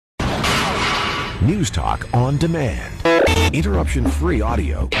News Talk on demand. Interruption-free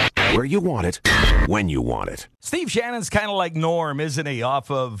audio where you want it, when you want it. Steve Shannon's kind of like Norm, isn't he,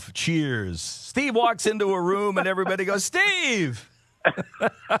 off of Cheers? Steve walks into a room and everybody goes, Steve!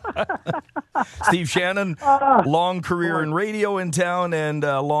 Steve Shannon, long career in radio in town and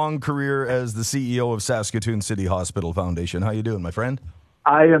a long career as the CEO of Saskatoon City Hospital Foundation. How you doing, my friend?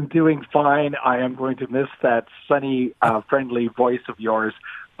 I am doing fine. I am going to miss that sunny, friendly voice of yours,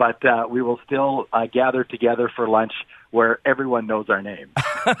 but we will still gather together for lunch where everyone knows our name.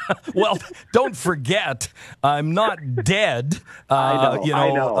 Well, don't forget, I'm not dead. I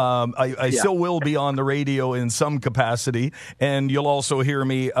know. I still will be on the radio in some capacity, and you'll also hear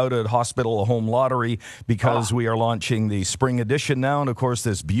me out at Hospital Home Lottery because we are launching the spring edition now, and of course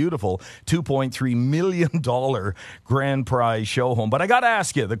this beautiful $2.3 million grand prize show home. But I got to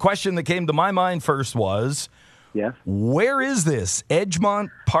ask you, the question that came to my mind first was, yes, where is this? Edgemont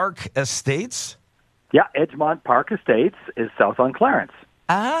Park Estates? Yeah, Edgemont Park Estates is south on Clarence.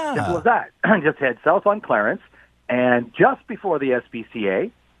 Ah. Simple as that. Just head south on Clarence, and just before the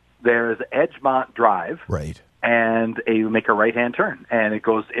SPCA, there's Edgemont Drive. Right. And you make a right-hand turn, and it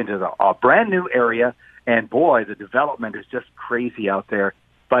goes into a brand-new area, and boy, the development is just crazy out there.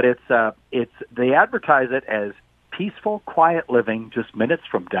 But they advertise it as peaceful, quiet living just minutes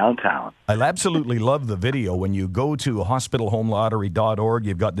from downtown. I absolutely love the video. When you go to hospitalhomelottery.org,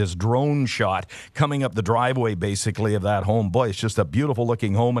 you've got this drone shot coming up the driveway, basically, of that home. Boy, it's just a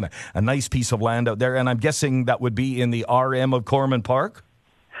beautiful-looking home and a nice piece of land out there. And I'm guessing that would be in the RM of Corman Park?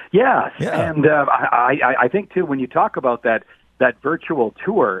 Yes, yeah. And I think, too, when you talk about that virtual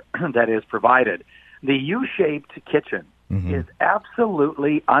tour that is provided, the U-shaped kitchen is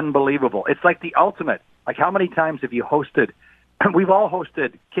absolutely unbelievable. It's like the ultimate. Like, how many times have you hosted? We've all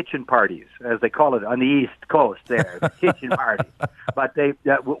hosted kitchen parties, as they call it on the East Coast. There, the kitchen parties. But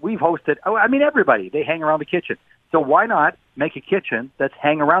we've hosted. I mean, everybody. They hang around the kitchen. So why not make a kitchen that's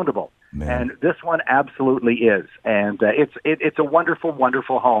hang-aroundable? Man. And this one absolutely is. And it's a wonderful,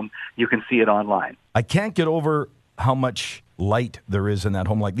 wonderful home. You can see it online. I can't get over how much light there is in that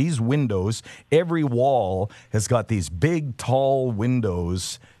home. Like these windows, every wall has got these big, tall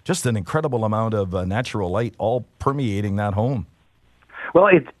windows, just an incredible amount of natural light all permeating that home. Well,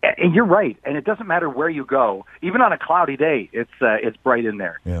 and you're right, and it doesn't matter where you go. Even on a cloudy day, it's bright in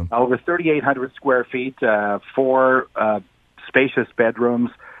there. Yeah. Over 3,800 square feet, 4 spacious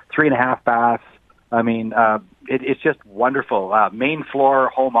bedrooms, 3.5 baths. I mean, it's just wonderful. Main floor,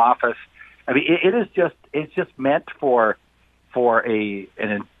 home office. I mean, it's just meant for a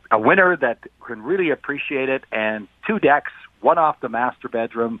winner that can really appreciate it, and 2 decks, one off the master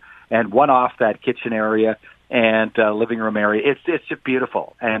bedroom and one off that kitchen area and living room area. It's just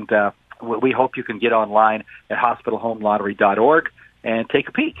beautiful, and we hope you can get online at hospitalhomelottery.org and take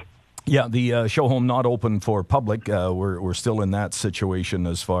a peek. Yeah, the show home not open for public. We're still in that situation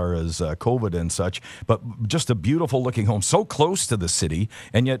as far as COVID and such, but just a beautiful looking home, so close to the city,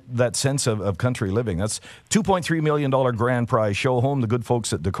 and yet that sense of country living. That's $2.3 million grand prize show home. The good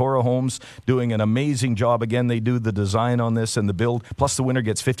folks at Decora Homes doing an amazing job. Again, they do the design on this and the build, plus the winner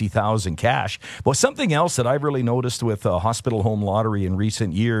gets $50,000 cash. But something else that I've really noticed with Hospital Home Lottery in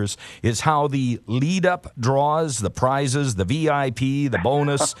recent years is how the lead-up draws, the prizes, the VIP, the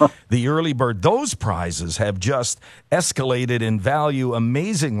bonus, the early bird, those prizes have just escalated in value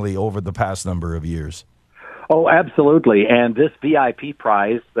amazingly over the past number of years. Oh, absolutely. And this VIP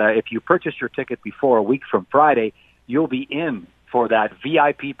prize, if you purchase your ticket before a week from Friday, you'll be in for that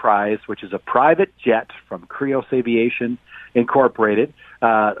VIP prize, which is a private jet from Creos Aviation Incorporated.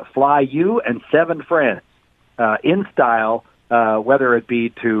 Fly you and 7 friends in style, whether it be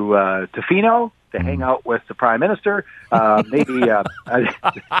to Fino, to hang out with the Prime Minister, maybe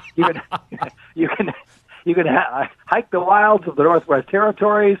you can hike the wilds of the Northwest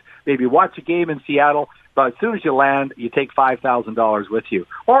Territories, maybe watch a game in Seattle. But as soon as you land, you take $5,000 with you.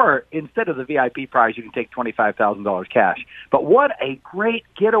 Or instead of the VIP prize, you can take $25,000 cash. But what a great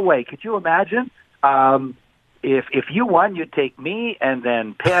getaway! Could you imagine? If you won, you'd take me and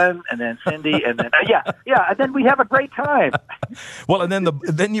then Penn and then Cindy and then and then we have a great time. Well, and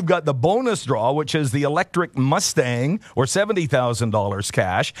then you've got the bonus draw, which is the electric Mustang or $70,000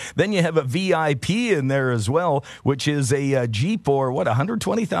 cash. Then you have a VIP in there as well, which is a Jeep or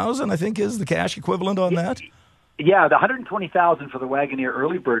 $120,000 I think is the cash equivalent on that. Yeah, the $120,000 for the Wagoneer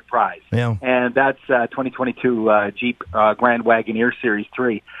Early Bird Prize. Yeah, and that's 2022 Jeep Grand Wagoneer Series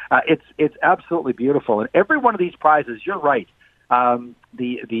 3. It's absolutely beautiful, and every one of these prizes, you're right.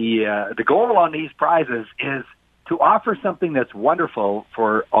 The goal on these prizes is to offer something that's wonderful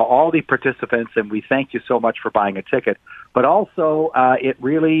for all the participants, and we thank you so much for buying a ticket. But also, it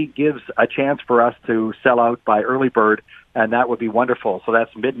really gives a chance for us to sell out by early bird, and that would be wonderful. So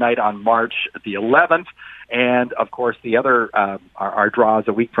that's midnight on March the 11th. And, of course, the other our draw is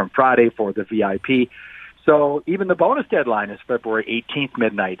a week from Friday for the VIP. So even the bonus deadline is February 18th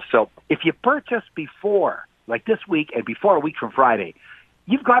midnight. So if you purchase before, like this week, and before a week from Friday,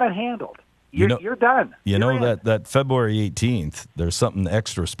 you've got it handled. You're done. You're in. that February 18th, there's something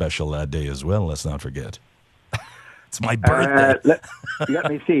extra special that day as well. Let's not forget. It's my birthday.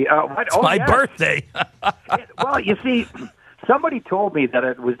 Let me see. It's my birthday. Well, you see, somebody told me that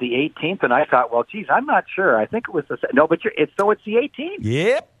it was the 18th, and I thought, well, geez, I'm not sure. I think it was no, but it's the 18th.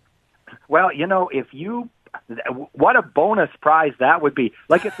 Yep. Well, what a bonus prize that would be.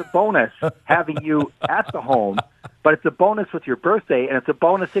 Like, it's a bonus having you at the home, but it's a bonus with your birthday, and it's a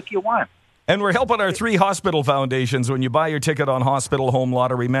bonus if you won. And we're helping our 3 hospital foundations. When you buy your ticket on Hospital Home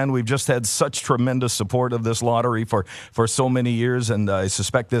Lottery, man, we've just had such tremendous support of this lottery for so many years, and I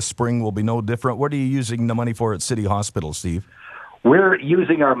suspect this spring will be no different. What are you using the money for at City Hospital, Steve? We're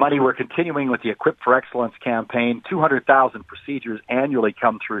using our money. We're continuing with the Equip for Excellence campaign. 200,000 procedures annually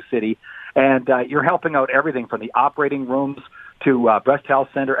come through City, and you're helping out everything from the operating rooms to breast health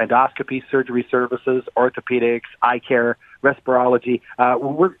center, endoscopy, surgery services, orthopedics, eye care, respirology.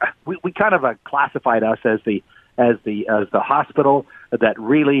 We kind of classified us as the hospital that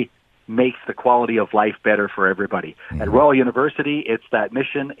really makes the quality of life better for everybody. Mm-hmm. At Royal University, it's that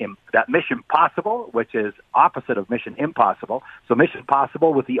mission possible, which is opposite of mission impossible. So mission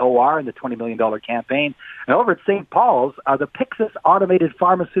possible with the OR and the $20 million campaign. And over at St. Paul's, the Pyxis automated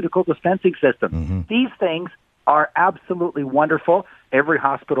pharmaceutical dispensing system. Mm-hmm. These things are absolutely wonderful. Every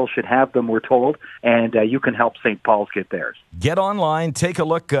hospital should have them, we're told, and you can help St. Paul's get theirs. Get online, take a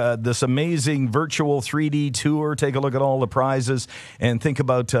look at this amazing virtual 3D tour, take a look at all the prizes, and think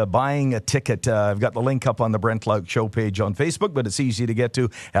about buying a ticket. I've got the link up on the Brent Loucks Show page on Facebook, but it's easy to get to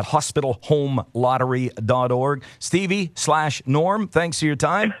at hospitalhomelottery.org. Stevie/Norm, thanks for your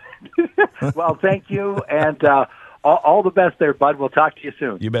time. Well, thank you, and all the best there, bud. We'll talk to you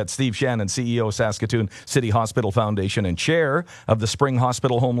soon. You bet. Steve Shannon, CEO, Saskatoon City Hospital Foundation and chair of the Spring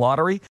Hospital Home Lottery.